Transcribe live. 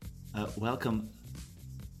Welcome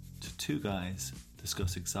to Two Guys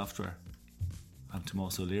Discussing Software. I'm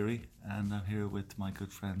Tomás O'Leary and I'm here with my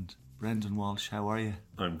good friend Brendan Walsh. How are you?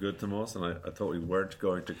 I'm good, Tomás, and I thought we weren't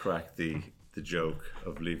going to crack the joke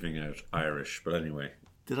of leaving out Irish, but anyway.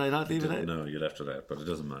 Did I not leave it out? No, you left it out, but it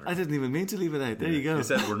doesn't matter. I didn't even mean to leave it out. There you go. You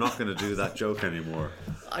said we're not going to do that joke anymore.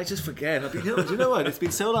 I just forget. Do you know what? It's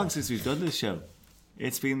been so long since we've done this show.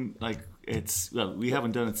 It's been we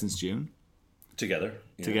haven't done it since June. Together.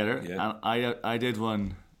 Yeah. And I did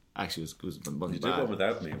one. Actually, it was you did one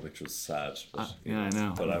without me, which was sad. But, I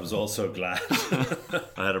know. But I was also glad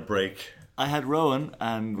I had a break. I had Rowan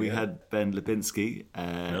and we had Ben Lipinski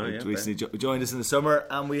recently joined us in the summer,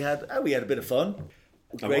 and we had a bit of fun.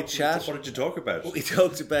 Great chat. What did you talk about? We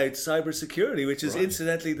talked about cybersecurity, which is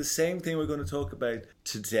incidentally the same thing we're going to talk about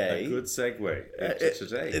today. A good segue into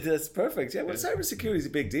today. That's perfect. Yeah, well, cybersecurity is a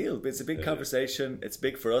big deal. It's a big conversation. It's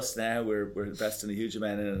big for us now. We're investing a huge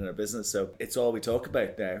amount in our business, so it's all we talk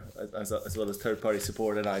about now, as well as third-party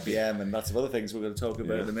support at IBM and lots of other things we're going to talk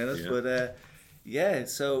about in a minute. Yeah. But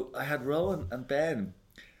so I had Rowan and Ben.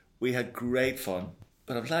 We had great fun.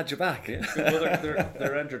 But I'm glad you're back. Yeah. Well,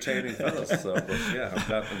 they're entertaining fellas. So, but yeah,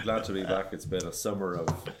 I'm glad to be back. It's been a summer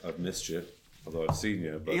of mischief, although I've seen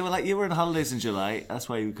you. But you were on holidays in July. That's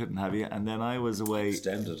why we couldn't have you. And then I was away.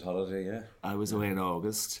 Extended holiday, yeah. I was away in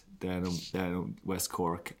August down in West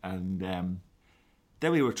Cork, and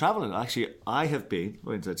then we were travelling. Actually, I have been.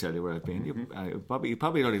 Why did I tell you where I've been? Mm-hmm. You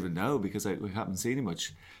probably don't even know because we haven't seen you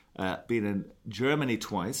much. Been in Germany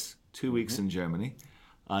twice. 2 weeks in Germany.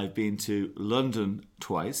 I've been to London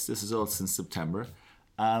twice. This is all since September.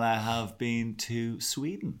 And I have been to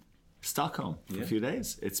Sweden, Stockholm, for a few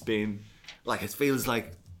days. It's been it feels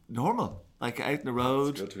like normal, like out in the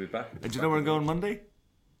road. It's good to be back. And do you know where I'm going Monday?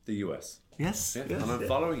 The US. Yes. Yeah. And I'm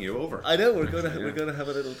following you over. I know, we're going to have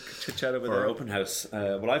a little chit chat over for there. Our open house.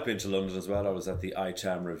 Well, I've been to London as well. I was at the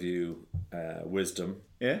ITAM review, Wisdom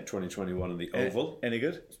 2021 in the Oval. Any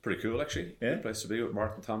good? It's pretty cool, actually. Yeah. Good place to be with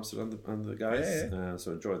Martin Thompson and the guys. Yeah.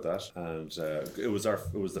 So enjoyed that. And it was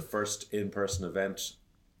the first in-person event,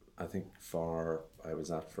 I think, I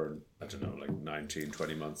was at for, I don't know, like 19,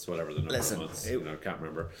 20 months, whatever the number of months. Can't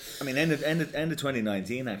remember. I mean, end of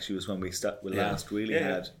 2019 actually was when we last really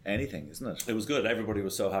had anything, isn't it? It was good. Everybody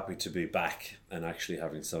was so happy to be back and actually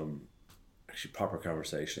having some proper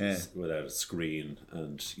conversations without a screen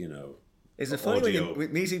and, Isn't it funny when you're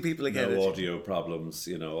meeting people again? No audio problems,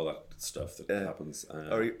 all that stuff that happens.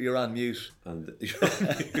 Or you're on mute. And you're on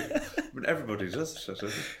mute. I mean, everybody does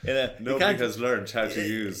it. Nobody has learned how to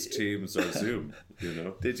use Teams or Zoom,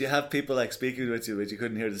 Did you have people speaking with you but you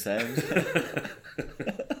couldn't hear the sound?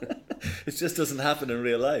 It just doesn't happen in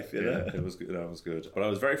real life, It was good. That was good. But I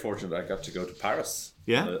was very fortunate. I got to go to Paris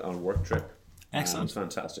on a work trip. Excellent. It was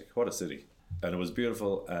fantastic. What a city. And it was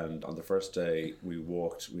beautiful. And on the first day, we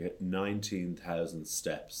had 19,000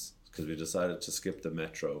 steps because we decided to skip the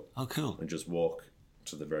metro. Oh, cool. And just walk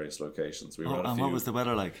to the various locations. And what was the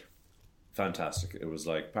weather like? Fantastic. It was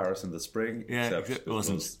like Paris in the spring. Yeah, except it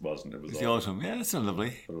wasn't. It was the autumn. Yeah, it's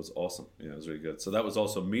lovely. But it was awesome. Yeah, it was really good. So that was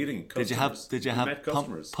also meeting customers. Did you have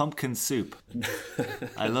pumpkin soup?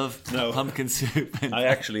 I love pumpkin soup. I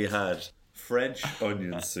actually had French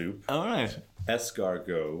onion soup. All right.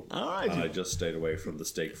 Escargot. All right. And I just stayed away from the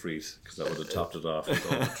steak frite because I would have topped it off with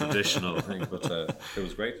all the traditional thing. But it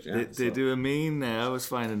was great. Yeah, they do a mean now. I was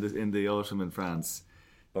fine in the autumn in France.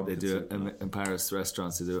 Pumpkin they do in Paris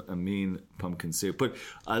restaurants. They do a mean pumpkin soup. But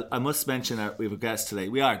I must mention we have a guest today.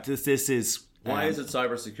 We are. This is. Why is it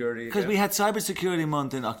cybersecurity? Because we had Cybersecurity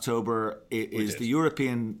Month in October. It is the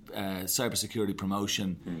European cybersecurity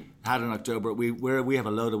promotion. Had in October. We have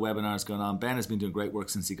a load of webinars going on. Ben has been doing great work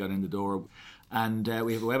since he got in the door. And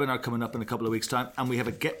we have a webinar coming up in a couple of weeks' time. And we have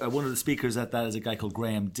one of the speakers at that is a guy called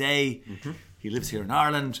Graham Day. Mm-hmm. He lives here in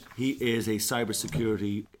Ireland. He is a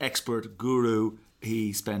cybersecurity expert, guru.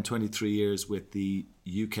 He spent 23 years with the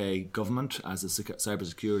UK government as a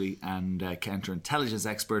cybersecurity and counterintelligence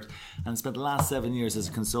expert, and spent the last 7 years as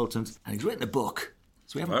a consultant. And he's written a book.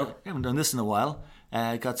 So we haven't done this in a while.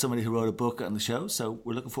 Got somebody who wrote a book on the show, so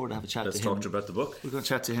we're looking forward to have a chat to him. Let's talk about the book. We're going to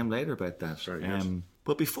chat to him later about that. Very good.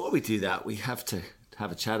 But before we do that, we have to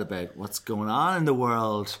have a chat about what's going on in the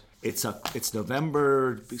world. It's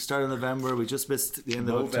November, start of November. We just missed the end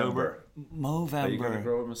of October. Movember. Are you going to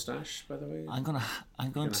grow a moustache, by the way? I'm going to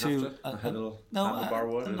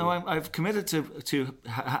I've committed to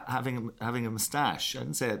having a moustache. I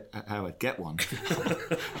didn't say how I'd get one.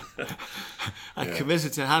 I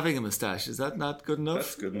committed to having a moustache. Is that not good enough?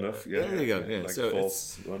 That's good enough. Yeah. There you go. Yeah. Like So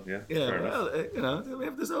false one. Yeah. Fair well,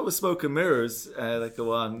 there's always smoke and mirrors that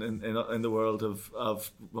go on in the world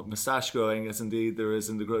of moustache growing, as indeed there is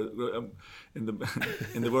in the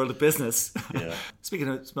world of business. Yeah. Speaking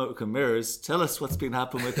of smoke and mirrors, tell us what's been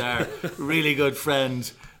happening with our really good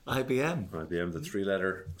friend IBM. IBM, the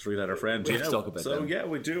three-letter friend. We have to talk about them. Yeah,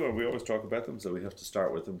 we do, and we always talk about them, so we have to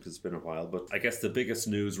start with them because it's been a while. But I guess the biggest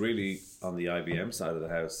news really on the IBM side of the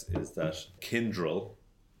house is that Kyndryl,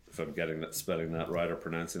 if I'm spelling that right or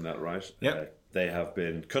pronouncing that right, they have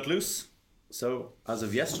been cut loose. So as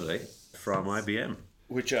of yesterday, from IBM.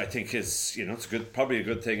 Which I think is, it's probably a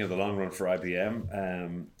good thing in the long run for IBM.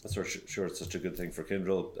 I'm sure it's such a good thing for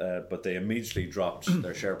Kyndryl, but they immediately dropped,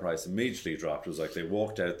 their share price immediately dropped. It was like they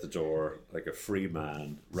walked out the door like a free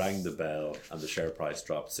man, rang the bell, and the share price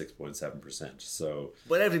dropped 6.7%. So,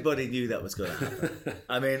 but everybody knew that was going to happen.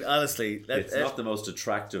 I mean, honestly, it's not the most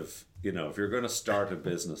attractive. If you're going to start a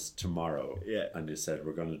business tomorrow, and you said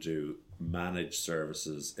we're going to do managed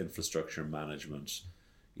services, infrastructure management.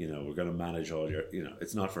 We're going to manage all your,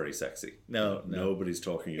 it's not very sexy. No. Nobody's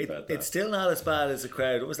talking about that. It's still not as bad as a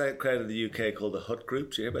crowd. What was that crowd in the UK called the Hut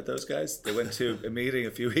Group? Do you hear about those guys? They went to a meeting a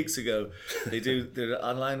few weeks ago. They're an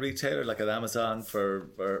online retailer like an Amazon for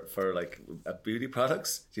like beauty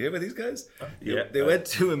products. Do you hear about these guys? They went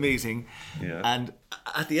to a meeting and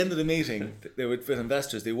at the end of the meeting, they would, with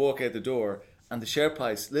investors, they walk out the door and the share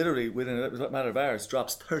price literally within a matter of hours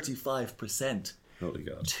drops 35%. Holy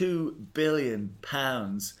God. £2 billion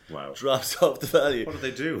drops off the value. What did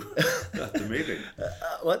they do at the meeting?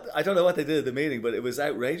 I don't know what they did at the meeting, but it was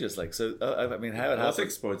outrageous. How it happened.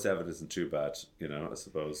 6.7 isn't too bad, I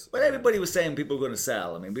suppose. Well, everybody was saying people were going to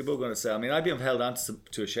sell. IBM held on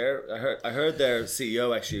to a share. I heard their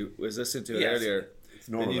CEO actually was listening to it earlier. It's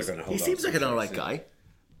normal they're going to hold on. He seems like an alright guy.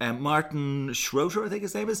 Martin Schroeder, I think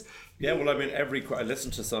his name is. Yeah, well, I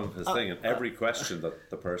listened to some of his thing, and every question that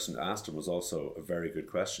the person asked him was also a very good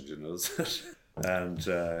question, And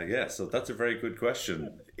so that's a very good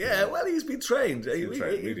question. Yeah, well, he's been trained. He's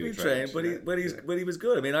been trained, but he was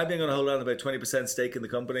good. IBM going to hold on about 20% stake in the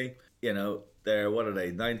company. They're, what are they,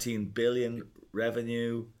 19 billion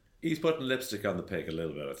revenue. He's putting lipstick on the pig a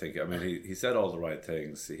little bit, I think. He said all the right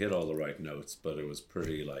things. He hit all the right notes, but it was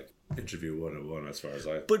pretty like interview 101 as far as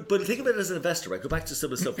I... But think of it as an investor, right? Go back to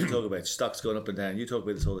some of the stuff we talk about. Stocks going up and down. You talk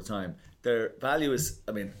about this all the time. Their value is,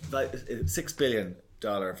 $6 billion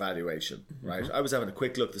valuation, right? I was having a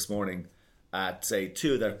quick look this morning at, say,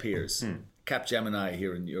 two of their peers. Capgemini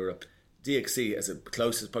here in Europe. DXC as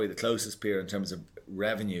probably the closest peer in terms of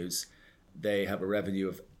revenues. They have a revenue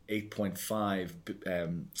of 18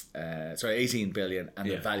 billion, and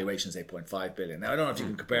the valuation is 8.5 billion. Now I don't know if you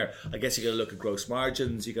can compare. I guess you got to look at gross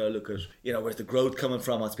margins. You got to look at where's the growth coming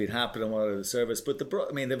from, what's been happening, what are the service. But they've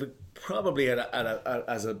probably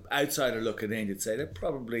as an outsider looking in, you'd say that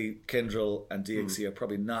probably Kyndryl and DXC are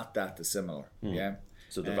probably not that dissimilar. Yeah.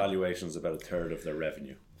 So the valuation is about a third of their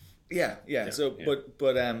revenue. Yeah.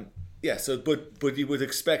 But you would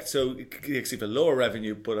expect DXC a lower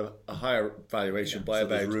revenue, but a higher valuation by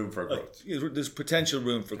about there's room for growth. There's potential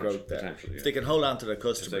room for growth there if they can hold on to their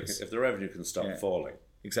customers. If the revenue can stop falling,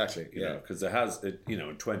 exactly. Because it has. In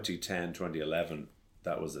 2010, 2011,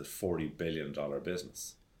 that was a $40 billion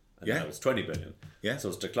business, and now it's $20 billion. Yeah, so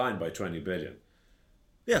it's declined by $20 billion.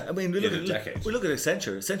 Yeah, we look at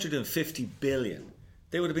Accenture. Accenture doing $50 billion.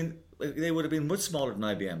 They would have been much smaller than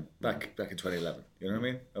IBM back in 2011. You know what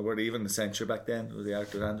I mean? Or were they even Accenture back then? Was the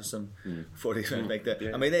Arthur Anderson before they make that?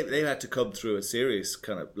 Yeah. They had to come through a serious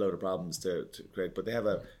kind of load of problems to create, but they have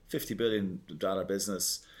a $50 billion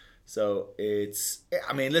business. So it's.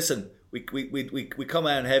 Listen, we come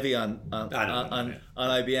out heavy on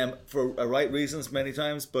IBM for right reasons many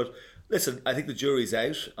times, but listen, I think the jury's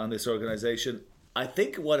out on this organization. I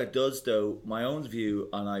think what it does, though, my own view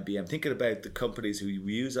on IBM, thinking about the companies who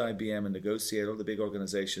use IBM and negotiate, all the big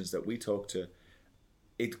organizations that we talk to,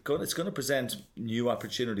 it's going to present new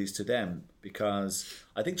opportunities to them, because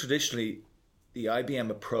I think traditionally the IBM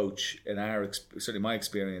approach, in certainly my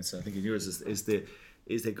experience, and I think in yours, is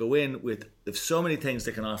they go in with so many things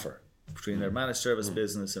they can offer between their managed service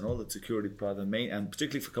business and all the security product, and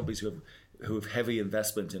particularly for companies who have heavy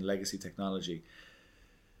investment in legacy technology,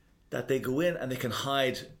 that they go in and they can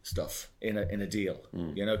hide stuff in a deal,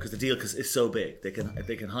 because the deal is so big. They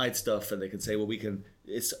can hide stuff, and they can say, well,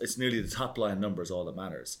 it's nearly the top line numbers all that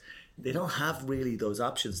matters. They don't have really those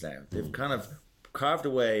options now. They've kind of carved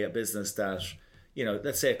away a business that,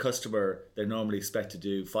 let's say a customer they normally expect to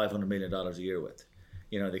do $500 million a year with.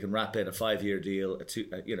 They can wrap in a 5-year deal at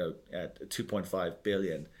 $2.5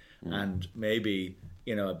 billion, and maybe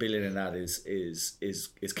 $1 billion in that is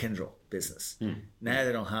Kyndryl business. Now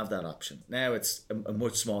they don't have that option. Now it's a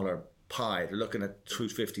much smaller pie. They're looking at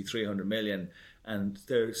 250, 300 million, and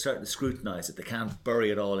they're starting to scrutinize it. They can't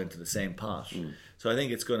bury it all into the same pot. So I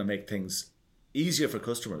think it's going to make things easier for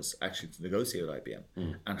customers actually to negotiate with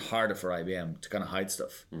IBM, and harder for IBM to kind of hide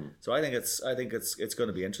stuff. So I think it's going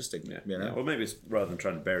to be interesting. Yeah. Well, maybe it's rather than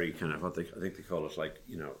trying to bury kind of what I think they call it, like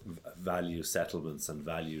value settlements and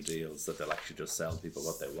value deals, that they'll actually just sell people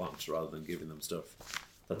what they want rather than giving them stuff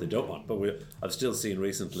that they don't want. But I've still seen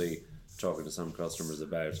recently, talking to some customers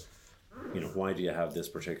about, why do you have this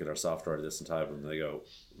particular software at this entitlement? And they go,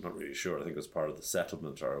 I'm not really sure. I think it was part of the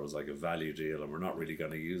settlement, or it was like a value deal, and we're not really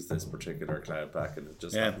going to use this particular cloud pack, and it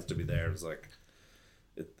just happens to be there. It's like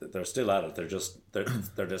they're still at it.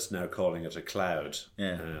 They're just now calling it a cloud.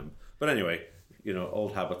 But anyway,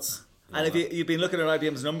 old habits. And have you've been looking at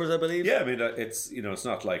IBM's numbers, I believe? Yeah, I mean, it's it's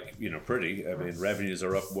not like pretty. I mean, revenues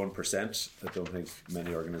are up 1%. I don't think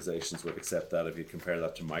many organizations would accept that. If you compare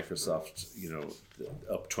that to Microsoft,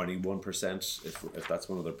 up 21%. If that's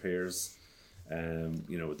one of their peers,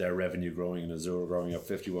 their revenue growing, and Azure growing up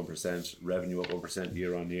 51%, revenue up 1%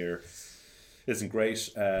 year on year. Isn't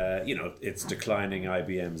great. It's declining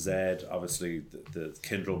IBM Z. Obviously, the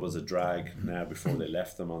Kyndryl was a drag now before they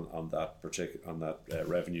left them on that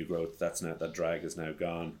revenue growth. That drag is now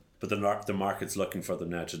gone. But the market's looking for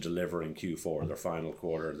them now to deliver in Q4, their final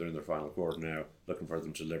quarter. They're in their final quarter now, looking for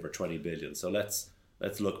them to deliver 20 billion. So let's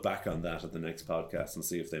look back on that at the next podcast and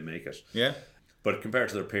see if they make it. Yeah. But compared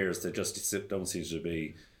to their peers, they just don't seem to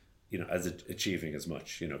be, as achieving as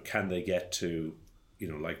much. Can they get to,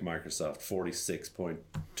 like Microsoft,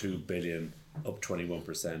 46.2 billion, up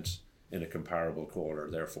 21% in a comparable quarter,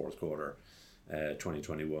 their fourth quarter,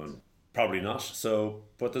 2021? Probably not. So,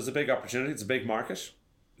 but there's a big opportunity. It's a big market.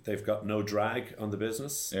 They've got no drag on the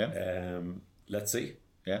business. Yeah. Let's see.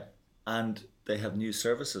 Yeah. And they have new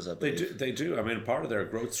services, I believe. They do. I mean, part of their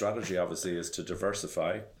growth strategy, obviously, is to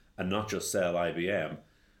diversify and not just sell IBM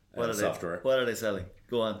software. What are they selling?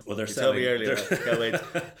 Go on. Well, they're you selling. Told me earlier. Can't wait.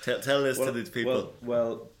 Tell this to the people.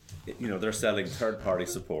 Well, they're selling third-party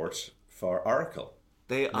support for Oracle.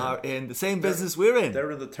 They are in the same business we're in.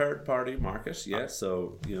 They're in the third-party market, yeah.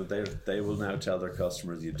 So they will now tell their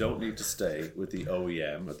customers, you don't need to stay with the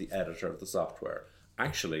OEM or the editor of the software.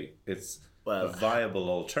 Actually, it's a viable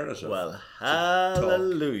alternative. Well,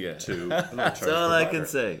 hallelujah. That's all I can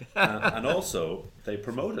say. And also, they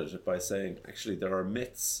promoted it by saying, actually, there are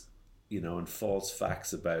myths, and false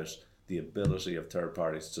facts about the ability of third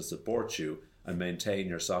parties to support you and maintain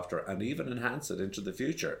your software and even enhance it into the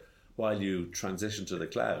future while you transition to the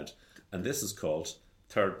cloud. And this is called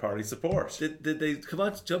third-party support. Did they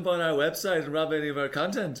jump on our website and rob any of our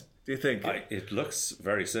content, do you think? It looks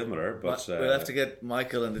very similar, but we'll have to get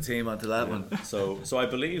Michael and the team onto that one. So I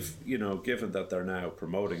believe, given that they're now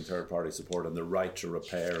promoting third-party support and the right to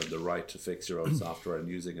repair and the right to fix your own software and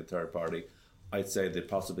using a third party, I'd say they're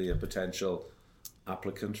possibly a potential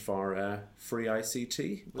applicant for free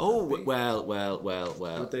ICT. Well. Would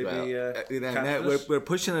they be? Now we're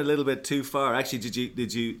pushing a little bit too far. Actually, did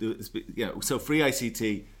you? So free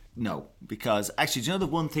ICT. No, because actually, do you know the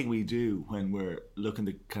one thing we do when we're looking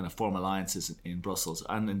to kind of form alliances in Brussels,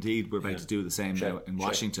 and indeed we're about to do the same now in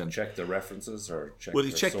Washington. Check the references or check. Well,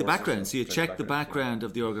 you check the background. So you check the background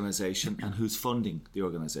of the organisation and who's funding the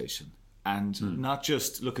organisation. And not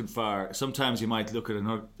just looking for. Sometimes you might look at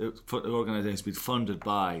an organisation being funded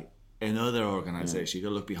by another organisation. You got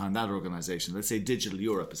to look behind that organisation. Let's say Digital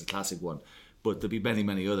Europe is a classic one, but there'll be many,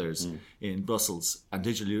 many others in Brussels. And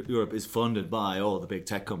Digital Europe is funded by all the big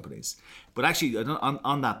tech companies. But actually,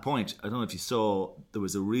 on that point, I don't know if you saw, there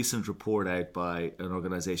was a recent report out by an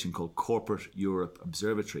organisation called Corporate Europe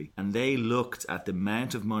Observatory, and they looked at the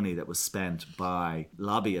amount of money that was spent by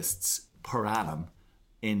lobbyists per annum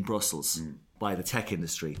in Brussels by the tech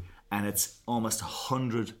industry, and it's almost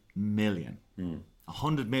 100 million.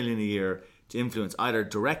 100 million a year to influence either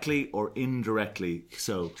directly or indirectly.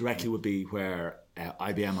 So directly would be where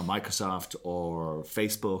IBM or Microsoft or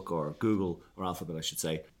Facebook or Google or Alphabet, I should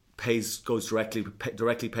say, goes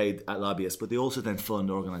directly paid at lobbyists, but they also then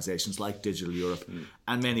fund organisations like Digital Europe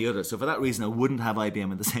and many others. So for that reason, I wouldn't have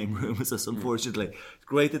IBM in the same room as us, unfortunately. It's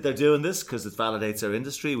great that they're doing this because it validates our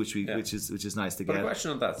industry, which is nice to get. But a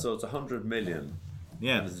question on that. So it's 100 million.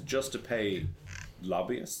 Yeah. And is it just to pay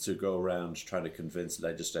lobbyists to go around trying to convince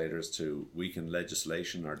legislators to weaken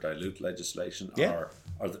legislation or dilute legislation? Yeah.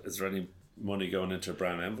 Or is there any money going into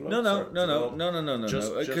brown envelopes? No.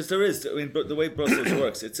 Because there is. I mean, but the way Brussels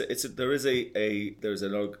works, there's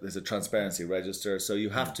a transparency register, so you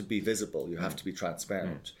have to be visible, you have to be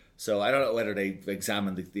transparent. So I don't know whether they've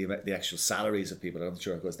examined the actual salaries of people. I'm not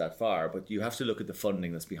sure it goes that far, but you have to look at the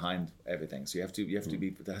funding that's behind everything. So you have to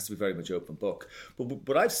be. There has to be very much open book.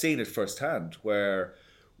 But I've seen it firsthand where,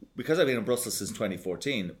 because I've been in Brussels since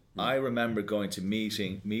 2014, I remember going to meet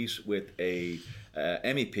with a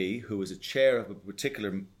MEP who was a chair of a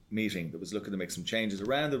particular meeting that was looking to make some changes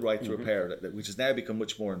around the right to repair, which has now become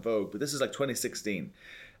much more in vogue. But this is like 2016,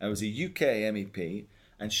 and it was a UK MEP,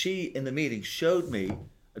 and she in the meeting showed me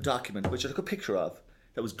a document which I took a picture of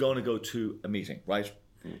that was going to go to a meeting, right?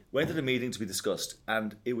 Went to the meeting to be discussed,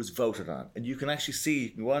 and it was voted on. And you can actually see, you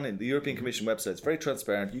can go on in the European Commission website, it's very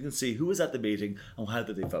transparent. You can see who was at the meeting and how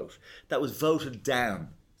did they vote. That was voted down.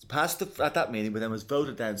 It's passed at that meeting, but then was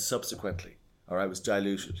voted down subsequently. All right, was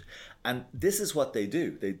diluted. And this is what they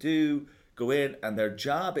do. They do go in, and their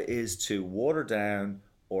job is to water down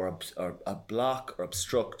or block or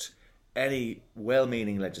obstruct any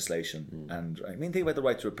well-meaning legislation. And I mean, think about the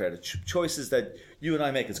right to repair, the choices that you and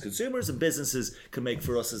I make as consumers and businesses can make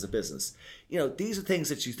for us as a business. You know, these are things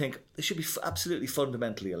that you think they should be absolutely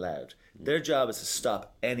fundamentally allowed. Their job is to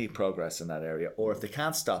stop any progress in that area, or if they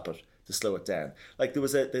can't stop it, to slow it down. Like there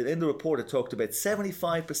was in the report it talked about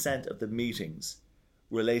 75% of the meetings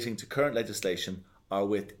relating to current legislation are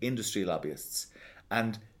with industry lobbyists,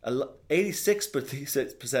 and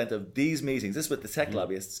 86% of these meetings, this is with the tech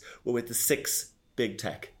lobbyists, were with the 6 big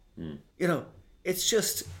tech. You know, it's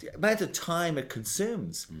just the amount of time it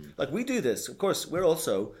consumes. Like we do this, of course, we're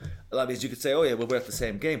also lobbyists. You could say, oh yeah, well, we're at the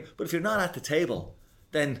same game. But if you're not at the table,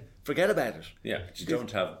 then forget about it. Yeah, but you don't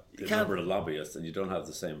have the number of lobbyists, and you don't have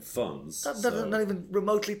the same funds. Not even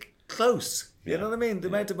remotely close. You know what I mean? The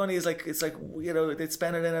amount of money is like, it's like, you know, they'd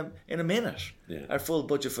spend it in a minute. Our full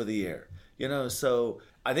budget for the year. You know, so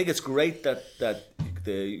I think it's great that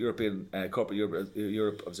the European Corporate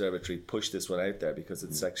Europe Observatory pushed this one out there, because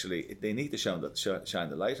it's actually, they need to shine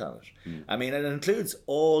the light on it. I mean, it includes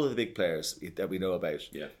all of the big players that we know about.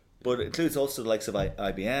 But it includes also the likes of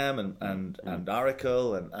IBM and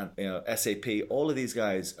Oracle and you know, SAP. All of these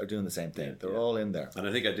guys are doing the same thing. They're all in there. And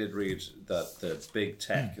I think I did read that the big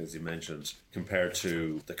tech, as you mentioned, compared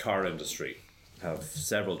to the car industry, have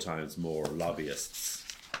several times more lobbyists.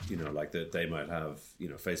 You know, like that they might have, you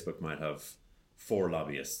know, Facebook might have 4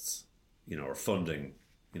 lobbyists, you know, or funding,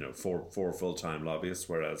 you know, four full-time lobbyists,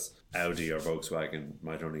 whereas Audi or Volkswagen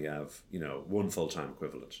might only have, you know, 1 full-time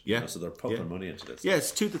equivalent. Yeah. You know, so they're pumping money into this. Yeah,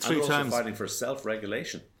 it's 2 to 3 and times. Also fighting for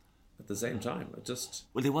self-regulation at the same time.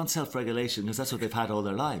 Well, they want self-regulation because that's what they've had all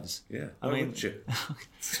their lives. Yeah. I mean, wouldn't you?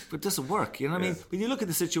 But it doesn't work. You know what I mean? When you look at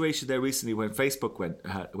the situation there recently when Facebook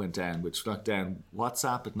went down, which knocked down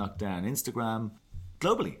WhatsApp, it knocked down Instagram,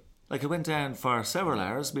 globally. Like it went down for several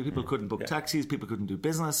hours. I mean, people couldn't book taxis, people couldn't do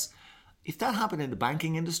business. If that happened in the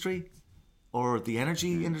banking industry or the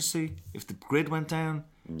energy industry, if the grid went down,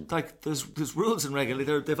 like there's rules and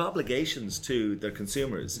regulations. They have obligations to their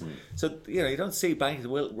consumers. So, you know, you don't see banks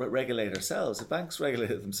will regulate ourselves. If banks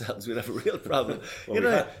regulated themselves, we'd have a real problem.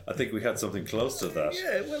 Well, I think we had something close to that.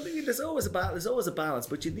 Yeah, well, there's always a balance,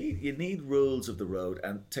 but you need rules of the road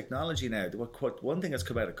and technology now. One thing that's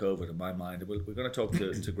come out of COVID in my mind, we're going to talk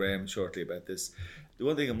to Graham shortly about this. The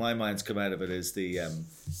one thing in my mind's come out of it is the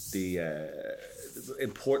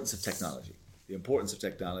importance of technology. The importance of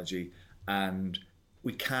technology, and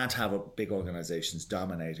we can't have big organisations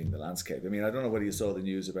dominating the landscape. I mean, I don't know whether you saw the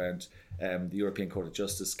news about the European Court of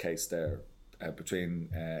Justice case there between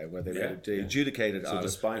where they adjudicated. So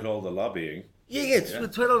despite all the lobbying.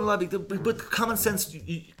 Despite all the lobbying, but common sense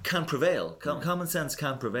can prevail. Common sense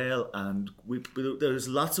can prevail, and there's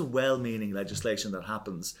lots of well-meaning legislation that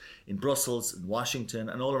happens in Brussels, in Washington,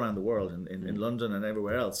 and all around the world, in London and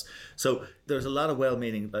everywhere else. So there's a lot of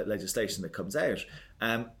well-meaning legislation that comes out,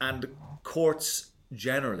 and courts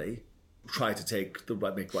generally try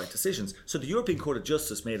to make right decisions. So the European Court of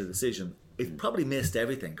Justice made a decision. It probably missed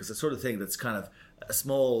everything, because it's the sort of thing that's kind of a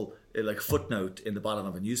small like footnote in the bottom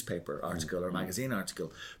of a newspaper article or a magazine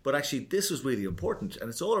article. But actually this was really important, and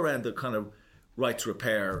it's all around the kind of right to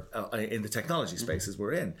repair in the technology spaces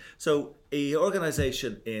we're in. So a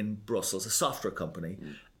organisation in Brussels, a software company,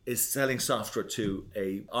 is selling software to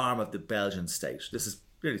a arm of the Belgian state. This is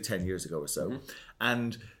nearly 10 years ago or so.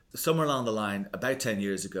 And somewhere along the line, about 10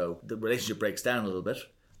 years ago, the relationship breaks down a little bit,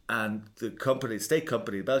 and the Belgian state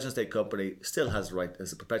company, still has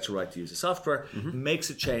a perpetual right to use the software, makes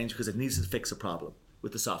a change because it needs to fix a problem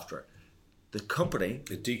with the software. The company...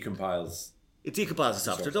 It decompiles It decomposes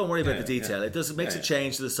the software. Don't worry about the detail. It makes a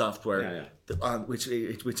change to the software, which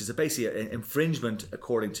is basically an infringement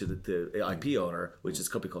according to the IP owner, which is a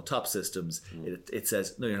company called Top Systems. It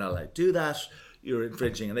says, no, you're not allowed to do that. You're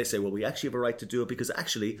infringing. And they say, well, we actually have a right to do it because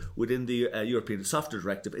actually within the European Software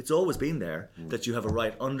Directive, it's always been there that you have a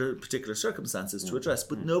right under particular circumstances to address,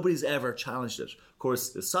 but nobody's ever challenged it. Of course,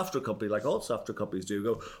 the software company, like all software companies do,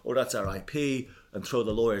 go, oh, that's our IP, and throw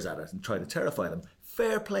the lawyers at it and try to terrify them.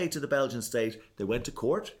 Fair play to the Belgian state. They went to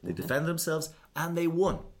court, they defended themselves, and they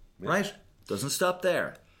won. Right? Doesn't stop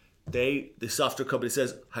there. The software company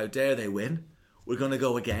says, how dare they win? We're going to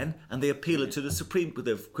go again. And they appeal it to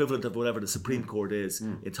the equivalent of whatever the Supreme Court is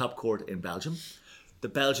in top court in Belgium. The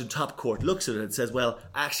Belgian top court looks at it and says, well,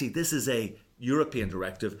 actually, this is a European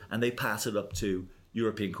directive, and they pass it up to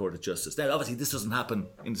European Court of Justice. Now, obviously, this doesn't happen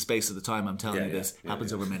in the space of the time I'm telling you this. It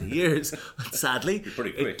happens over many years. Sadly,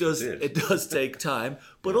 pretty quick, it does take time.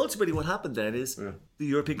 But ultimately, what happened then is the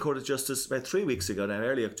European Court of Justice, about 3 weeks ago now,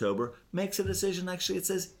 early October, makes a decision. Actually, it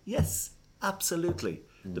says, yes, absolutely.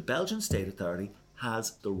 The Belgian State Authority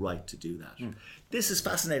has the right to do that. This is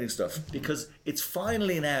fascinating stuff because it's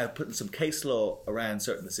finally now putting some case law around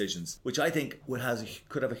certain decisions, which I think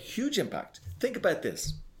could have a huge impact. Think about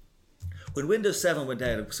this. When Windows 7 went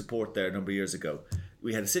out of support there a number of years ago,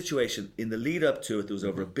 we had a situation in the lead up to it. There was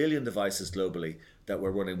over 1 billion devices globally that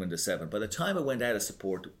were running Windows 7. By the time it went out of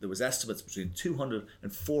support, there was estimates between 200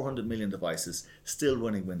 and 400 million devices still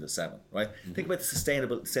running Windows 7, right? Think about the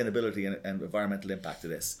sustainability and environmental impact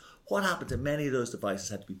of this. What happened to many of those devices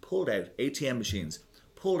had to be pulled out, ATM machines,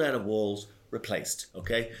 pulled out of walls, replaced,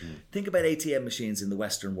 okay? Think about ATM machines in the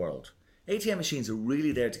Western world. ATM machines are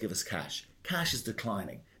really there to give us cash. Cash is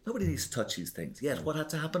declining. Nobody needs to touch these things. Yet, what had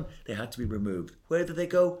to happen? They had to be removed. Where did they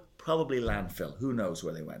go? Probably landfill. Who knows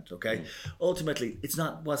where they went, okay? Ultimately,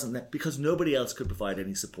 wasn't that because nobody else could provide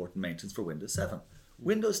any support and maintenance for Windows 7.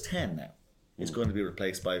 Windows 10 now is going to be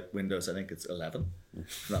replaced by Windows, I think it's 11,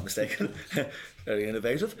 if I'm not mistaken. Very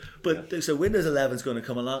innovative. But so Windows 11 is going to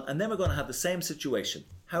come along, and then we're going to have the same situation.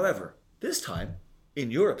 However, this time, in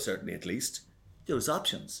Europe certainly at least, there's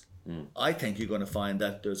options. I think you're going to find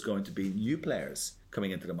that there's going to be new players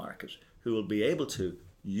coming into the market who will be able to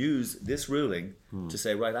use this ruling to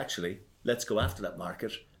say, right, actually, let's go after that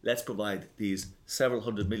market. Let's provide these several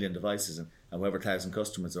hundred million devices and however thousand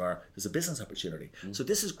customers there are. There's a business opportunity. So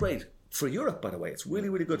this is great for Europe, by the way. It's really,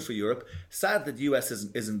 really good for Europe. Sad that the US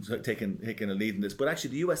isn't taking a lead in this, but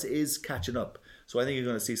actually the US is catching up. So I think you're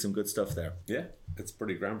going to see some good stuff there. Yeah, it's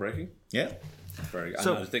pretty groundbreaking. Yeah. Very, and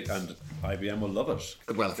I think IBM will love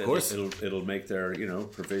it. Well, of course, it'll make their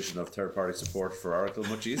provision of third-party support for Oracle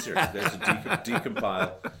much easier. They have to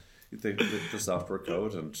decompile the software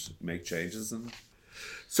code and make changes. And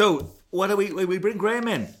so, what do we bring Graham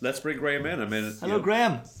in? Let's bring Graham in. Hello,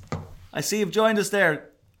 Graham. I see you've joined us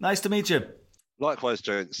there. Nice to meet you. Likewise,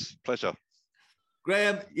 gents. Pleasure.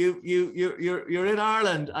 Graham, you're in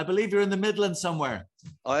Ireland. I believe you're in the Midlands somewhere.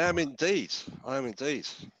 I am indeed.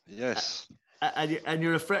 Yes. And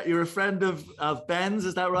you're a friend of Ben's,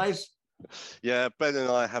 is that right? Yeah, Ben and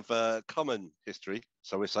I have a common history,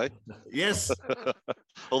 so we say. Yes.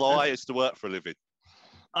 Although I used to work for a living.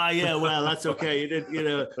 Yeah, well, that's okay. You did,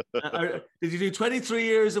 did you do 23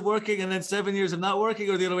 years of working and then 7 years of not working,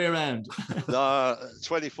 or the other way around? No,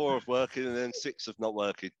 24 of working and then 6 of not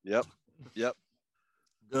working. Yep.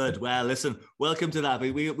 Good. Well, listen, welcome to that.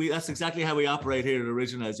 We that's exactly how we operate here at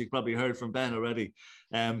Original, as you probably heard from Ben already.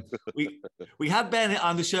 We had Ben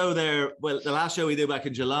on the show there. Well, the last show we did back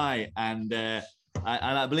in July, and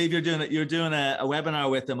I believe you're doing a webinar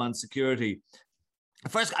with them on security.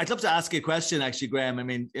 First, I'd love to ask you a question, actually, Graham. I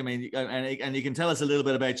mean, and you can tell us a little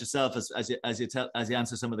bit about yourself as you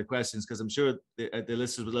answer some of the questions, because I'm sure the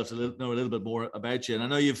listeners would love to know a little bit more about you. And I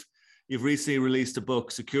know you've recently released a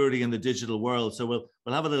book, Security in the Digital World. So we'll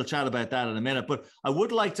have a little chat about that in a minute. But I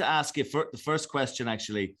would like to ask you the first question,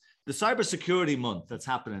 actually. The Cybersecurity Month that's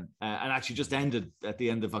happening and actually just ended at the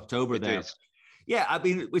end of October there. Is. Yeah, I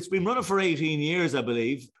mean, it's been running for 18 years, I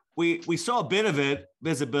believe. We saw a bit of it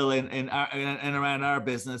visible in around our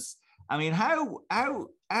business. I mean, how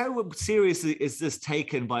seriously is this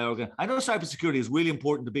taken by I know cybersecurity is really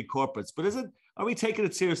important to big corporates, but are we taking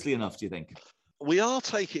it seriously enough, do you think? We are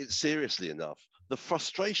taking it seriously enough. The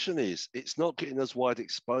frustration is it's not getting as wide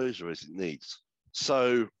exposure as it needs.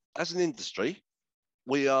 So as an industry,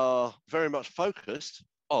 we are very much focused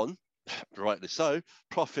on, rightly so,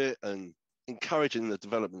 profit and encouraging the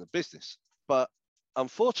development of business. But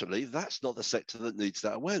unfortunately, that's not the sector that needs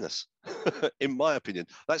that awareness. In my opinion,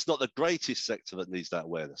 that's not the greatest sector that needs that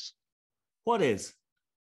awareness. What is?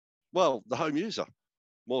 Well, the home user,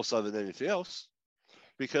 more so than anything else.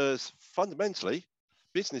 because fundamentally,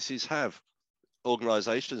 businesses have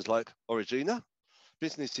organizations like Origina,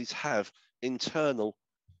 businesses have internal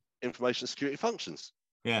information security functions.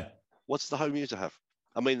 Yeah. What's the home user have?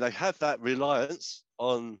 I mean, they have that reliance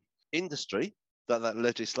on industry, that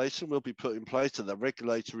legislation will be put in place and the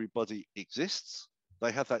regulatory body exists.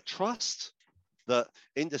 They have that trust that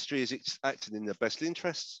industry is acting in their best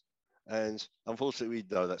interests. And unfortunately,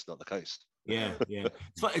 we know that's not the case. Yeah.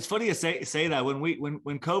 It's funny you say that.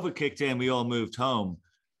 When COVID kicked in, we all moved home.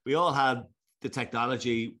 We all had the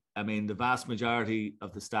technology. I mean, the vast majority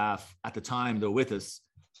of the staff at the time, they're with us,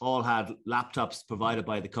 all had laptops provided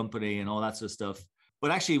by the company and all that sort of stuff. But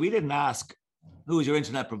actually, we didn't ask, who was your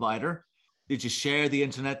internet provider? Did you share the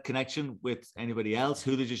internet connection with anybody else?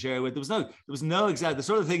 Who did you share with? There was no exact, the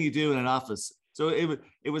sort of thing you do in an office. So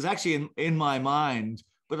it was actually in my mind,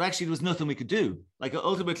 but actually there was nothing we could do. Like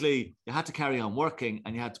ultimately, you had to carry on working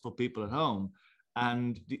and you had to put people at home.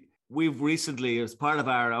 And we've recently, as part of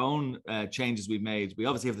our own changes we've made, we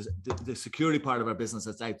obviously have the security part of our business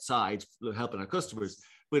that's outside helping our customers.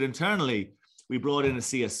 But internally, we brought in a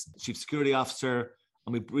chief security officer,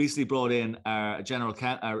 and we recently brought in our general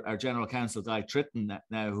counsel, Guy Tritton,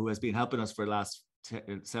 now, who has been helping us for the last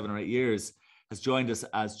 7 or 8 years, has joined us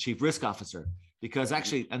as chief risk officer. Because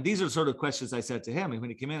actually, and these are the sort of questions I said to him when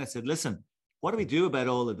he came in. I said, listen, what do we do about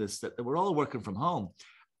all of this, that we're all working from home?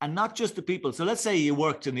 And not just the people. So let's say you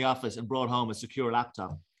worked in the office and brought home a secure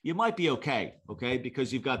laptop. You might be okay,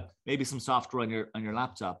 because you've got maybe some software on your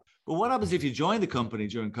laptop. But what happens if you join the company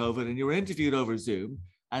during COVID and you were interviewed over Zoom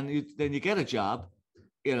and then you get a job?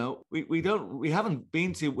 You know, we haven't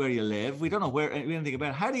been to where you live. We don't know anything about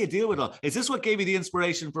it. How do you deal with it all? Is this what gave you the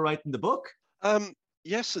inspiration for writing the book?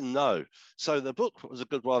 Yes and no. So the book was a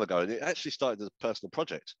good while ago, and it actually started as a personal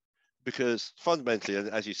project because fundamentally, and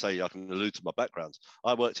as you say, I can allude to my background.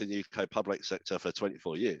 I worked in the UK public sector for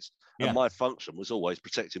 24 years, and my function was always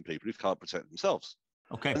protecting people who can't protect themselves.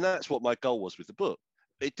 Okay. And that's what my goal was with the book.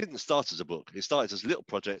 It didn't start as a book. It started as a little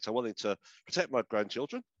project. I wanted to protect my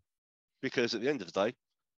grandchildren because at the end of the day,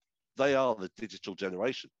 they are the digital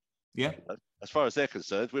generation. Yeah. As far as they're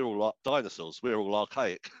concerned, we're all like dinosaurs. We're all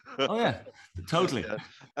archaic. Oh, yeah, totally. Yeah.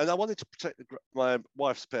 And I wanted to protect my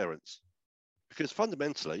wife's parents because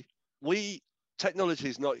fundamentally, technology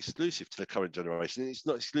is not exclusive to the current generation. It's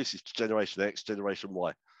not exclusive to Generation X, Generation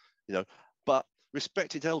Y, but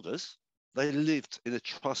respected elders, they lived in a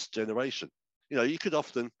trust generation. You could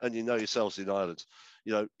often, and yourselves in Ireland,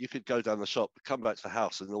 you could go down the shop, come back to the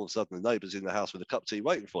house, and all of a sudden the neighbour's in the house with a cup of tea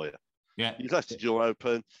waiting for you. Yeah. You left the door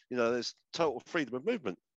open, there's total freedom of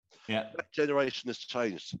movement. Yeah. That generation has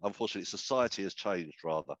changed. Unfortunately, society has changed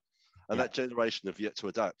rather. And that generation have yet to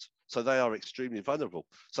adapt. So they are extremely vulnerable.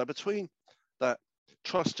 So between that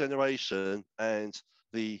trust generation and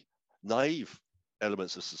the naive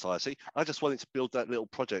elements of society, I just wanted to build that little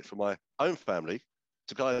project for my own family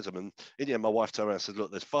to guide them. And in the end, my wife turned around and said,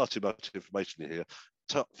 look, there's far too much information in here,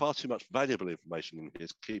 far too much valuable information in here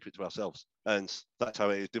to keep it to ourselves. And that's how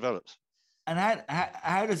it developed. And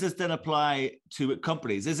how does this then apply to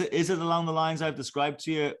companies? Is it along the lines I've described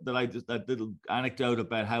to you, that little anecdote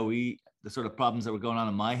about how the sort of problems that were going on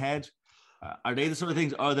in my head? Are they the sort of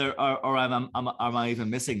things, or am I even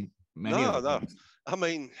missing many of them? No. I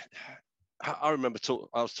mean, I remember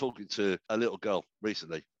I was talking to a little girl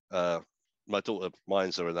recently. My daughter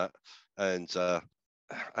minds her and that. And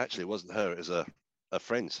actually, it wasn't her. It was a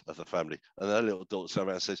friend of the family. And her little daughter turned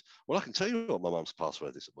around and says, well, I can tell you what my mum's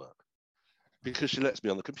password is at work because she lets me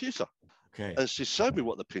on the computer. Okay. And she showed me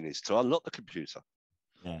what the pin is to unlock the computer.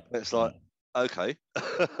 Yeah. And it's like, okay.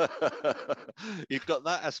 You've got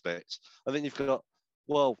that aspect. And then you've got,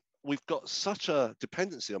 well, we've got such a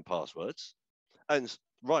dependency on passwords. And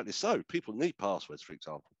rightly so. People need passwords, for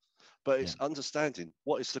example. But it's understanding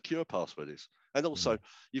what a secure password is. And also,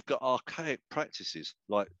 you've got archaic practices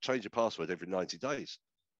like change your password every 90 days.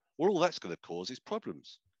 Well, all that's going to cause is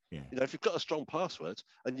problems. Yeah. If you've got a strong password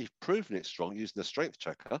and you've proven it strong using a strength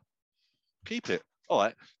checker, keep it. All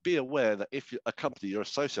right. Be aware that if a company you're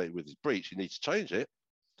associated with is breached, you need to change it.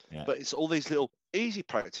 Yeah. But it's all these little easy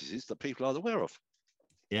practices that people aren't aware of.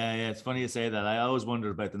 Yeah, it's funny you say that. I always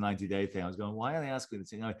wondered about the 90-day thing. I was going, why are they asking this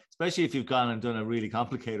thing? Especially if you've gone and done a really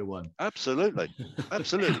complicated one. Absolutely.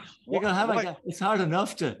 You're going to have it's hard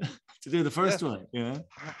enough to do the first one.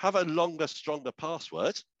 Have a longer, stronger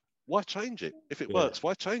password. Why change it? If it works,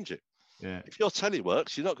 why change it? Yeah. If your telly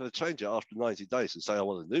works, you're not going to change it after 90 days and say, I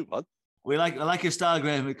want a new one. I like your style,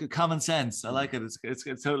 Graham. Common sense. I like it.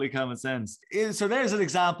 It's totally common sense. So there's an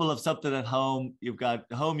example of something at home. You've got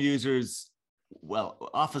home users,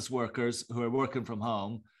 office workers who are working from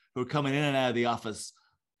home, who are coming in and out of the office,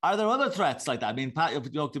 Are there other threats like that? I mean, Pat, you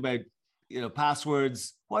talked about,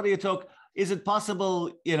 passwords. What do you talk? Is it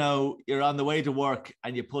possible, you're on the way to work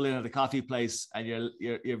and you pull in at a coffee place and you're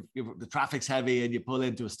the traffic's heavy and you pull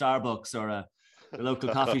into a Starbucks or the local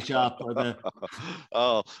coffee shop or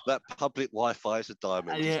that public Wi-Fi is a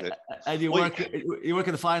diamond, isn't it? And you work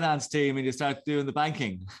in the finance team and you start doing the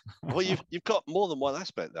banking. Well, you've got more than one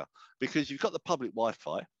aspect now, because you've got the public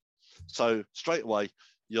Wi-Fi. So straight away,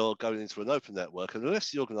 you're going into an open network, and unless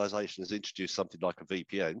the organization has introduced something like a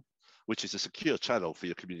VPN, which is a secure channel for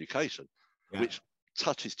your communication, which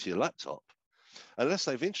touches to your laptop, unless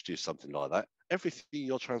they've introduced something like that, everything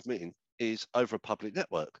you're transmitting is over a public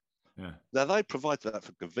network. Yeah. Now, they provide that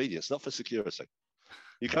for convenience, not for security.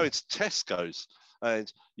 You go into Tesco's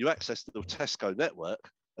and you access the Tesco network,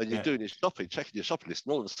 and you're doing your shopping, checking your shopping list,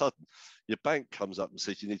 and all of a sudden your bank comes up and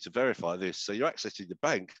says you need to verify this. So you're accessing the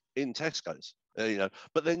bank in Tesco's.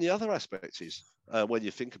 But then the other aspect is when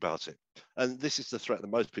you think about it, and this is the threat that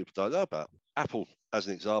most people don't know about. Apple, as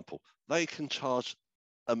an example, they can charge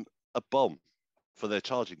a bomb for their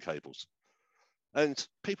charging cables, and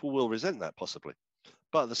people will resent that possibly.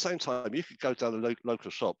 But at the same time, you could go down a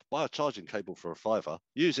local shop, buy a charging cable for $5,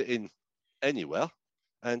 use it in anywhere,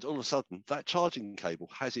 and all of a sudden that charging cable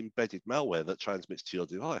has embedded malware that transmits to your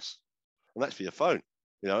device, and that's for your phone,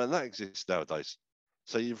 and that exists nowadays.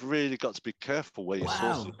 So you've really got to be careful where you're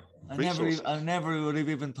sourcing. I never would have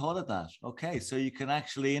even thought of that. Okay, so you can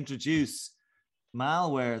actually introduce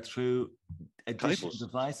malware through additional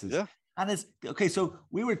devices. Yeah. And it's okay. So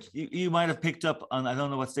you might have picked up on, I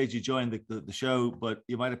don't know what stage you joined the show, but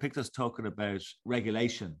you might have picked us talking about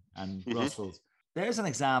regulation and Brussels. There's an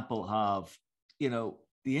example of,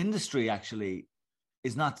 the industry actually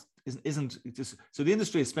isn't just, so the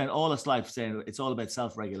industry has spent all its life saying it's all about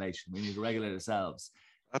self-regulation. We need to regulate ourselves.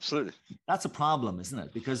 Absolutely. That's a problem, isn't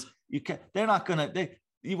it? Because they're not going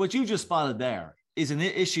to, what you just spotted there is an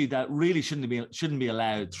issue that really shouldn't be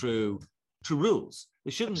allowed through rules.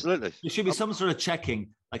 There should be some sort of checking,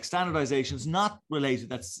 like standardizations not related,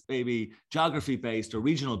 that's maybe geography based or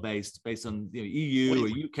regional based on EU or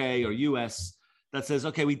UK or US, that says,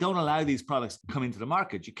 okay, we don't allow these products to come into the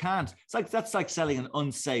market. You can't. That's like selling an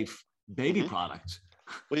unsafe baby product.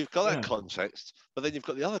 Well, you've got that context, but then you've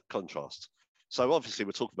got the other contrast. So obviously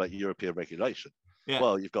we're talking about European regulation. Yeah.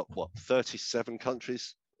 Well, you've got 37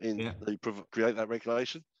 countries who create that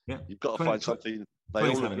regulation. Yeah. You've got to find something they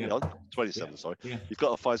all agree on. 27, sorry. Yeah. You've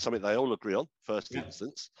got to find something they all agree on, first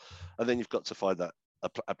instance, and then you've got to find that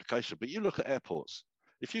application. But you look at airports.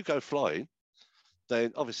 If you go flying,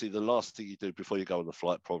 then obviously the last thing you do before you go on the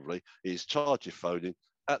flight probably is charge your phone in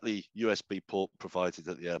at the USB port provided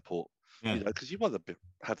at the airport, because you want to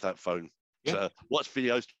have that phone to watch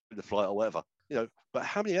videos in the flight or whatever, But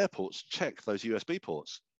how many airports check those USB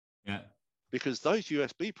ports? Yeah. Because those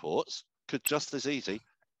USB ports could just as easy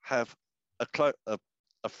have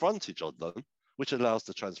a frontage on them, which allows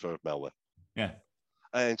the transfer of malware. Yeah.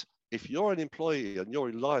 And if you're an employee and you're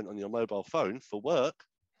reliant on your mobile phone for work,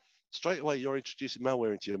 straight away you're introducing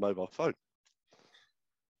malware into your mobile phone.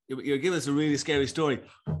 You're giving us a really scary story.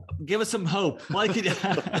 Give us some hope. What can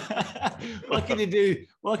you do?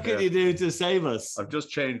 What can you do to save us? I've just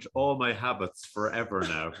changed all my habits forever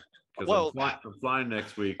now. Because I'm flying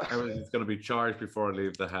next week. Everything's going to be charged before I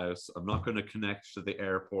leave the house. I'm not going to connect to the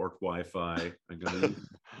airport Wi-Fi. I'm going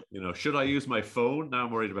to, should I use my phone? Now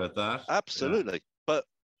I'm worried about that. Absolutely. Yeah. But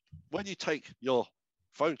when you take your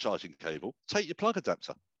phone charging cable, take your plug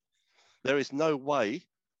adapter. There is no way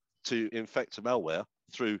to infect a malware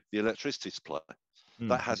through the electricity supply.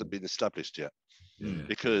 That hasn't been established yet,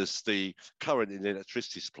 because the current in the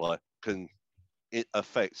electricity supply can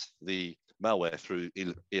affect the malware through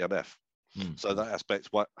EMF. So that aspect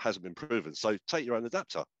hasn't been proven. So take your own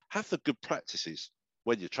adapter. Have the good practices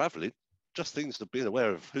when you're traveling, just things of being aware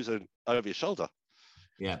of who's over your shoulder.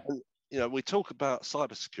 Yeah. And, we talk about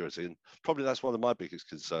cybersecurity, and probably that's one of my biggest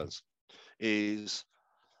concerns is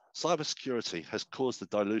cybersecurity has caused the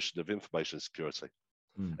dilution of information security.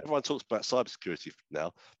 Everyone talks about cybersecurity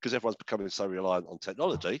now because everyone's becoming so reliant on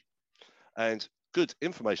technology, and good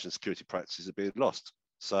information security practices are being lost.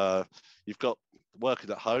 So you've got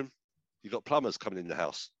working at home, you've got plumbers coming in the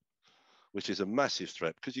house, which is a massive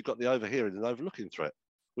threat because you've got the overhearing and overlooking threat,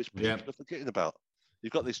 which people are forgetting about.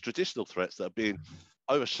 You've got these traditional threats that are being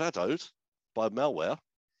overshadowed by malware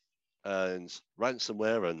and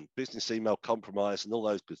ransomware and business email compromise and all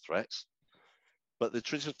those good threats. But the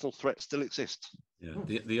traditional threats still exist. Yeah,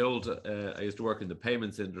 the old, I used to work in the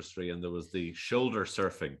payments industry, and there was the shoulder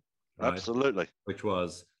surfing. Right? Absolutely. Which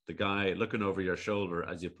was the guy looking over your shoulder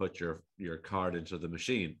as you put your card into the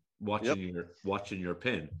machine, watching your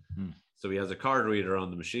PIN. So he has a card reader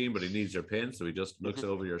on the machine, but he needs your PIN. So he just looks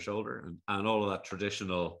over your shoulder and all of that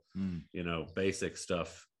traditional, basic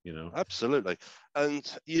stuff, Absolutely.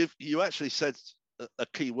 And you actually said a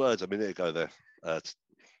key word a minute ago there,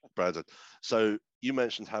 Brandon. So you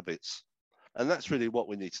mentioned habits, and that's really what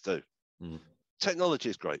we need to do. Technology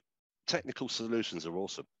is great. Technical solutions are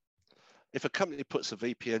awesome. If a company puts a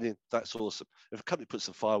VPN in, that's awesome. If a company puts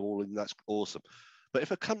a firewall in, that's awesome. But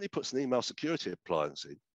if a company puts an email security appliance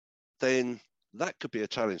in, then that could be a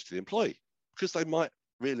challenge to the employee, because they might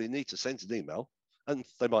really need to send an email and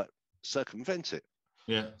they might circumvent it.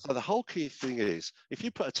 Yeah. So the whole key thing is, if you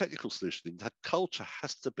put a technical solution in, that culture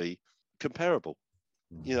has to be comparable.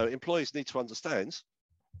 Employees need to understand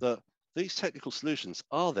that these technical solutions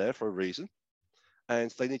are there for a reason,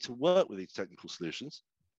 and they need to work with these technical solutions,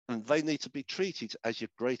 and they need to be treated as your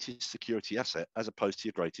greatest security asset as opposed to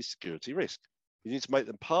your greatest security risk. You need to make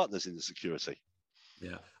them partners in the security.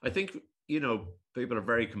 Yeah, I think, people are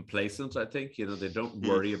very complacent. I think, they don't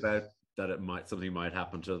worry about that something might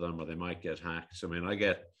happen to them or they might get hacked. I mean, I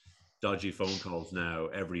get dodgy phone calls now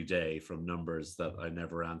every day from numbers that I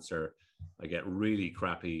never answer. I get really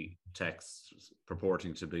crappy texts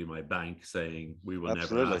purporting to be my bank saying, we will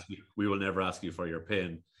never ask you for your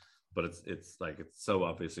PIN, but it's so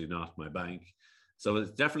obviously not my bank. So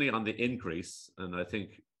it's definitely on the increase. And I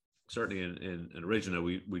think certainly in Origina,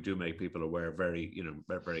 we do make people aware, very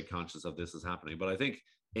very conscious of this is happening. But I think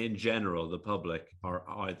in general, the public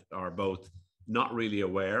are both not really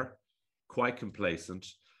aware, quite complacent,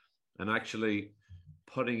 and actually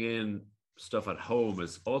putting in stuff at home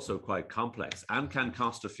is also quite complex and can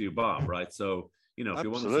cost a few bob, right? So, if you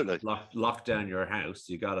want to lock down your house,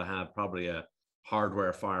 you got to have probably a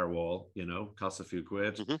hardware firewall, costs a few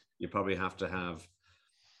quid. You probably have to have,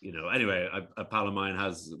 anyway, a pal of mine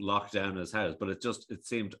has locked down his house, but it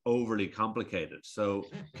seemed overly complicated. So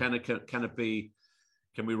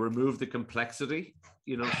can we remove the complexity?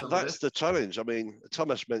 That's the challenge. I mean,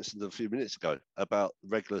 Thomas mentioned a few minutes ago about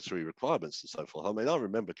regulatory requirements and so forth. I mean, I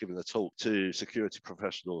remember giving a talk to security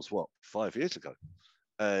professionals, 5 years ago?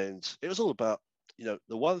 And it was all about,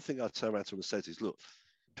 the one thing I turned around to them and said is, look,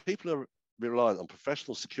 people are reliant on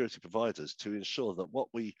professional security providers to ensure that what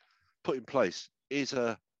we put in place is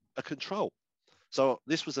a control. So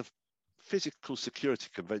this was a physical security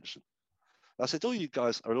convention. I said, a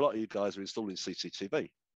lot of you guys are installing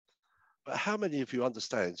CCTV, but how many of you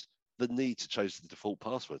understand the need to change the default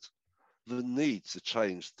password, the need to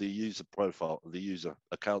change the user profile of the user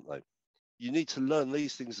account name? You need to learn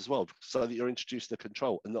these things as well, so that you're introducing a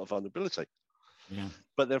control and not a vulnerability. Yeah.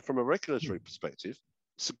 But then from a regulatory perspective,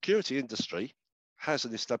 security industry has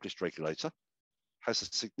an established regulator, has a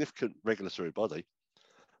significant regulatory body,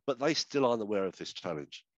 but they still aren't aware of this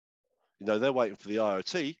challenge. They're waiting for the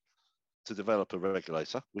IoT to develop a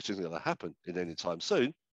regulator, which isn't going to happen in any time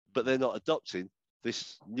soon, but they're not adopting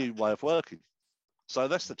this new way of working. So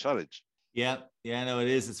that's the challenge. Yeah, no, it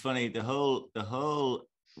is. It's funny. The whole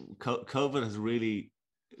COVID has really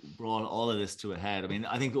brought all of this to a head. I mean,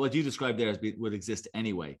 I think what you described there would exist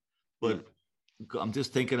anyway, but I'm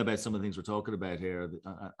just thinking about some of the things we're talking about here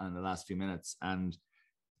in the last few minutes. And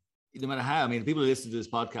no matter how, I mean, people who listen to this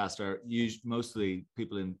podcast are mostly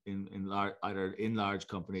people either in large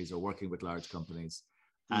companies or working with large companies.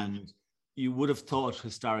 And you would have thought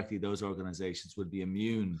historically those organizations would be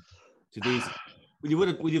immune to these. Would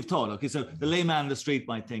you have thought, okay, so the layman on the street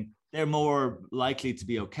might think they're more likely to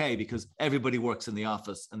be okay because everybody works in the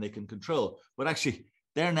office and they can control. But actually,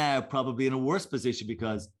 they're now probably in a worse position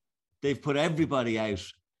because they've put everybody out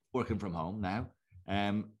working from home now.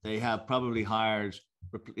 They have probably hired,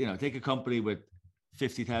 take a company with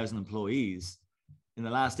 50,000 employees. In the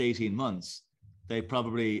last 18 months, they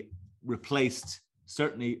probably replaced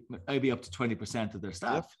certainly maybe up to 20% of their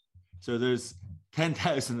staff. Yep. So there's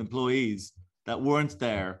 10,000 employees that weren't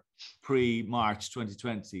there pre-March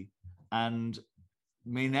 2020 and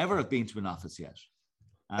may never have been to an office yet.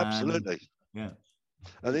 Absolutely. Yeah.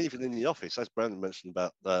 And even in the office, as Brandon mentioned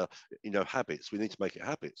about habits, we need to make it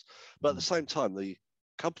habits. But at the same time, the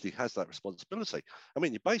company has that responsibility. I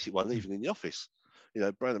mean, the basic one, even in the office,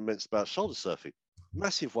 Brandon mentioned about shoulder surfing,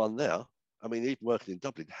 massive one there. I mean, even working in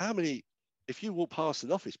Dublin, if you walk past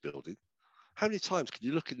an office building, how many times can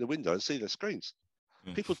you look in the window and see their screens?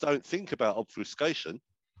 People don't think about obfuscation,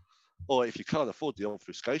 or if you can't afford the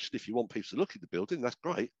obfuscation, if you want people to look in the building, that's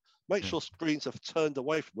great. Make sure screens are turned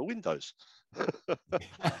away from the windows.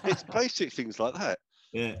 It's basic things like that.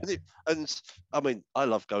 Yeah. And I mean, I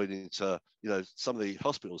love going into, some of the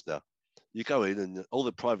hospitals now. You go in and all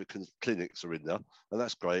the private clinics are in there, and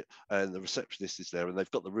that's great. And the receptionist is there, and they've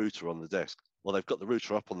got the router on the desk, or they've got the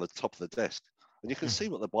router up on the top of the desk. and you can see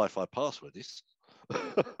what the Wi-Fi password is.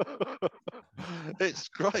 It's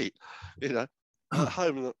great, you know. At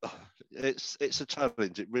home, it's a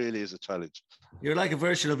challenge. It really is a challenge. You're like a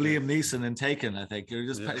version of Liam Neeson in Taken, I think. You're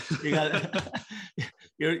just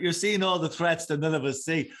you're seeing all the threats that none of us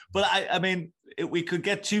see. But I mean, we could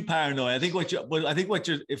get too paranoid. I think what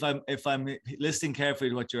you're if I'm listening carefully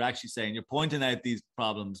to what you're actually saying, you're pointing out these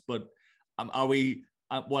problems. But are we?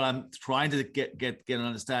 What I'm trying to get an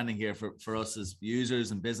understanding here for us as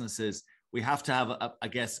users and businesses, we have to have, I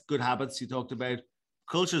guess, good habits. You talked about.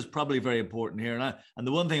 Culture is probably very important here. And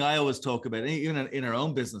the one thing I always talk about, even in our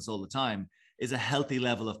own business all the time, is a healthy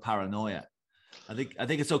level of paranoia. I think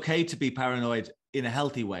it's okay to be paranoid in a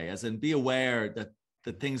healthy way, as in be aware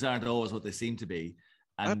that things aren't always what they seem to be.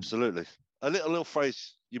 And absolutely. A little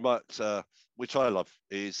phrase you might, which I love,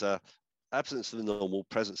 is absence of the normal,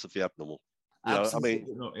 presence of the abnormal. You know, I mean,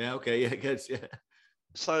 yeah, okay, yeah, good, yeah.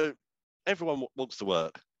 So everyone wants to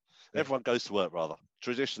work. Everyone goes to work, rather,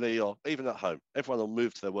 traditionally, or even at home. Everyone will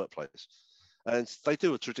move to their workplace. And they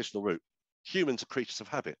do a traditional route. Humans are creatures of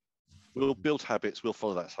habit. We'll build habits, we'll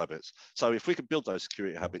follow those habits. So if we can build those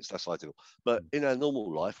security habits, that's ideal. But in our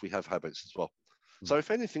normal life, we have habits as well. So if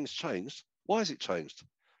anything's changed, why has it changed?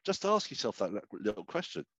 Just ask yourself that little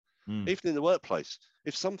question. Even in the workplace,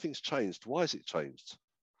 if something's changed, why has it changed?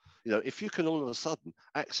 You know, if you can all of a sudden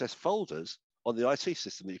access folders on the IT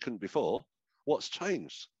system that you couldn't before, what's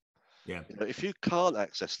changed? Yeah. You know, if you can't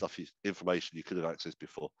access information you could have accessed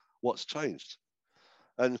before, what's changed?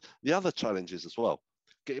 And the other challenges as well,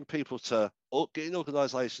 getting people getting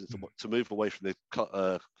organisations to move away from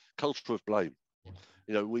the culture of blame.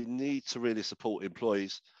 You know, we need to really support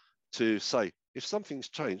employees to say, if something's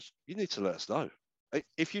changed, you need to let us know.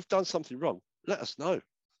 If you've done something wrong, let us know.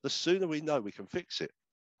 The sooner we know, we can fix it.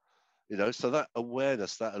 You know, so that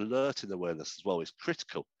awareness, that alerting awareness as well is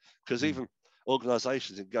critical, because even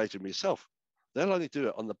organisations engaging with yourself, they'll only do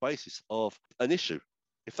it on the basis of an issue.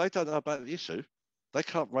 If they don't know about the issue, they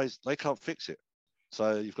can't fix it.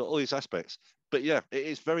 So you've got all these aspects. But yeah, it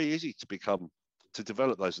is very easy to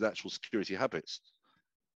develop those natural security habits.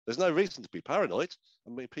 There's no reason to be paranoid. I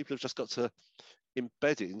mean, people have just got to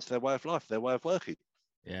embed it into their way of life, their way of working.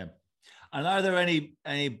 Yeah. And are there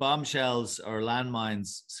any bombshells or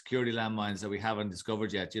landmines, security landmines that we haven't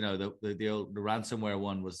discovered yet? You know, the old ransomware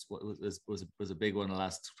one was a big one in the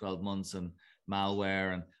last 12 months, and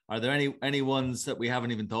malware. And are there any ones that we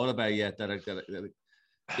haven't even thought about yet that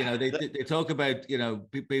you know, they talk about, you know,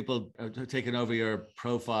 people taking over your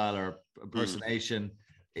profile or impersonation.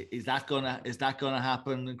 Is that gonna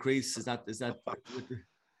happen? Increase? Is that?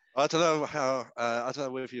 I don't know I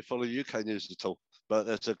don't know if you follow UK news at all, but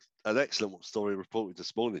there's an excellent story reported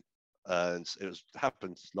this morning, and it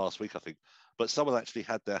happened last week, I think. But someone actually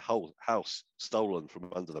had their whole house stolen from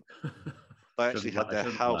under them. They actually had their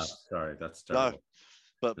house. Sorry, that's terrible. No,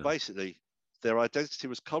 but basically, their identity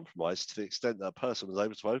was compromised to the extent that a person was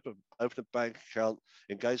able to open a bank account,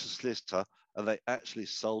 engage a solicitor, and they actually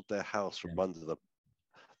sold their house from under them.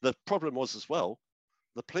 The problem was as well,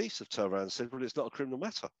 the police have turned around and said, well, it's not a criminal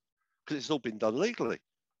matter because it's all been done legally.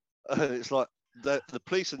 It's like the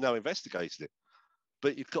police are now investigating it.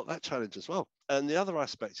 But you've got that challenge as well. And the other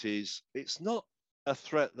aspect is it's not a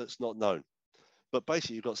threat that's not known, but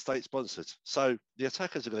basically you've got state-sponsored. So the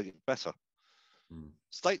attackers are going to get better.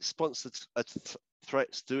 State-sponsored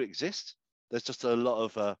threats do exist. There's just a lot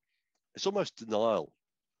of, it's almost denial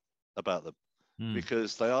about them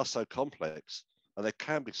because they are so complex, and they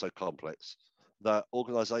can be so complex that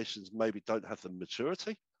organizations maybe don't have the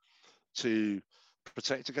maturity to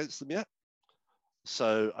protect against them yet.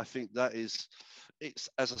 So I think it's,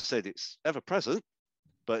 as I said, it's ever present,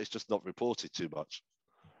 but it's just not reported too much.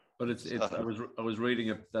 But I was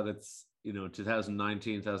reading that it's, you know,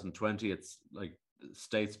 2019, 2020, it's like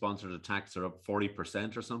state-sponsored attacks are up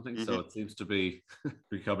 40% or something. So it seems to be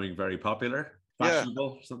becoming very popular,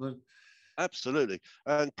 fashionable, something. Absolutely.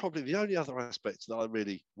 And probably the only other aspect that I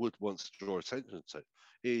really would want to draw attention to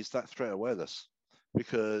is that threat awareness,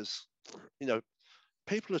 because, you know,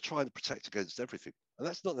 people are trying to protect against everything, and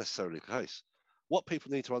that's not necessarily the case. What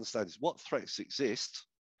people need to understand is what threats exist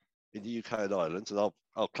in the UK and Ireland, and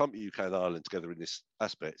I'll clump the UK and Ireland together in this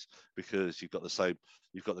aspect because you've got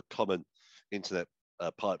the common internet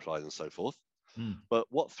pipeline and so forth. But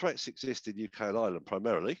what threats exist in UK and Ireland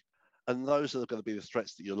primarily, and those are going to be the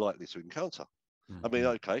threats that you're likely to encounter. I mean,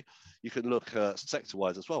 okay, you can look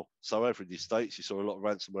sector-wise as well. So over in the States, you saw a lot of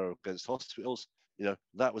ransomware against hospitals. You know,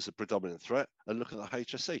 that was a predominant threat. And look at the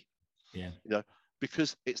HSE. Yeah. You know,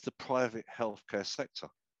 because it's the private healthcare sector,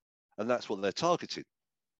 and that's what they're targeting.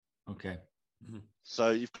 Okay. So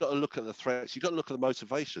you've got to look at the threats. You've got to look at the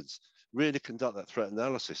motivations. really conduct that threat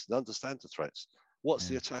analysis and understand the threats. What's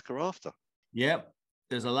the attacker after? Yep.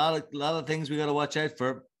 There's a lot of things we got to watch out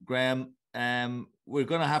for, Graham. We're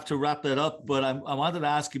going to have to wrap it up, but I wanted to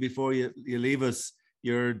ask you before you leave us.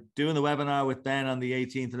 You're doing the webinar with Ben on the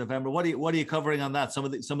 18th of November. What are you covering on that? Some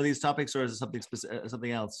of these topics, or is it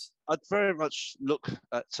something else? I'd very much look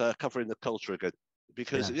at covering the culture again,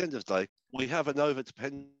 because at the end of the day, we have an over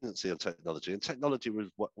dependency on technology, and technology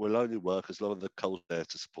will only work as long as the culture there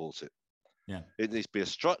to support it. Yeah, it needs to be a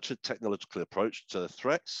structured technological approach to the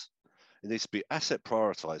threats. It needs to be asset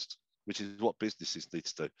prioritized, which is what businesses need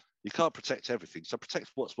to do. You can't protect everything, so protect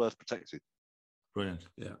what's worth protecting. Brilliant.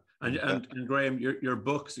 Yeah. And Graham, your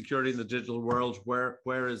book, Security in the Digital World,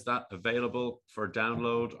 where is that available for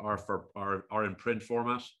download or in print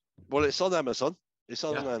format? Well, it's on Amazon. It's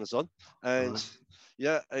on Amazon. And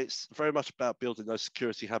it's very much about building those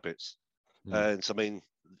security habits. And I mean,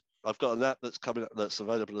 I've got an app that's coming up that's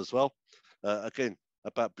available as well. Again,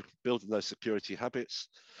 about building those security habits.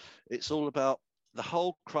 It's all about, the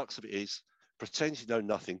whole crux of it is pretend you know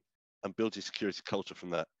nothing and build your security culture from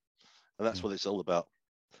that. And that's what it's all about.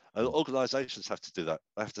 And organizations have to do that.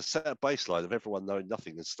 They have to set a baseline of everyone knowing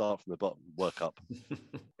nothing and start from the bottom, work up.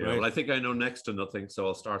 Well, I think I know next to nothing, so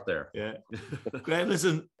I'll start there. Yeah. Great.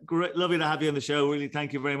 Listen, great. Lovely to have you on the show. Really,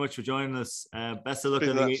 thank you very much for joining us. Best of luck.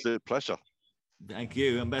 It's been an absolute pleasure. Thank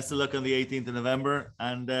you. And best of luck on the 18th of November.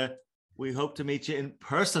 And we hope to meet you in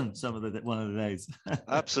person one of the days.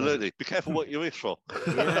 Absolutely. Be careful what you wish for.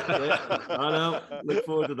 I know. Look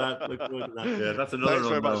forward to that. Yeah, that's another. Thanks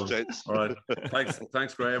very much, gents. All right.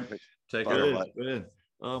 Thanks, Graham. Take care. Care. Brilliant.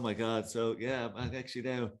 Oh my God. So yeah, I'm actually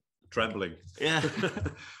now trembling. Yeah.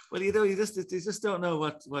 Well, you just don't know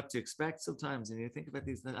what to expect sometimes, and you think about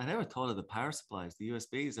these. I never thought of the power supplies, the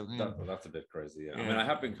USBs. That's a bit crazy. Yeah. I mean, I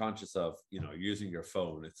have been conscious of using your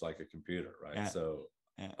phone. It's like a computer, right? Yeah. So.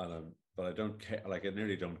 Yeah. But I don't care. Like, I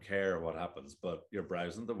nearly don't care what happens. But you're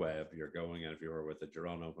browsing the web. You're going, and if you're with it, you're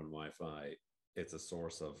on open Wi-Fi. It's a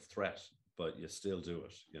source of threat, but you still do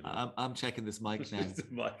it. I'm checking this mic now.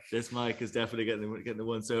 This mic is definitely getting the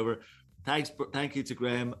once over. Thank you to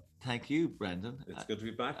Graham. Thank you, Brendan. It's good to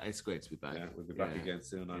be back. It's great to be back. Yeah, we'll be back again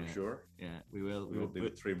soon, I'm sure. Yeah, we will. We'll be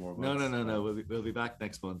 3 more months. No. We'll be back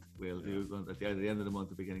next month. We'll do one at the end of the month,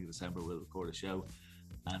 the beginning of December. We'll record a show.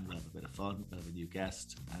 And we'll have a bit of fun. We'll have a new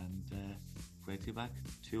guest, and great to be back.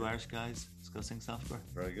 2 Irish guys discussing software.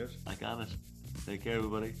 Very good. I got it. Take care,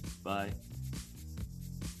 everybody. Bye.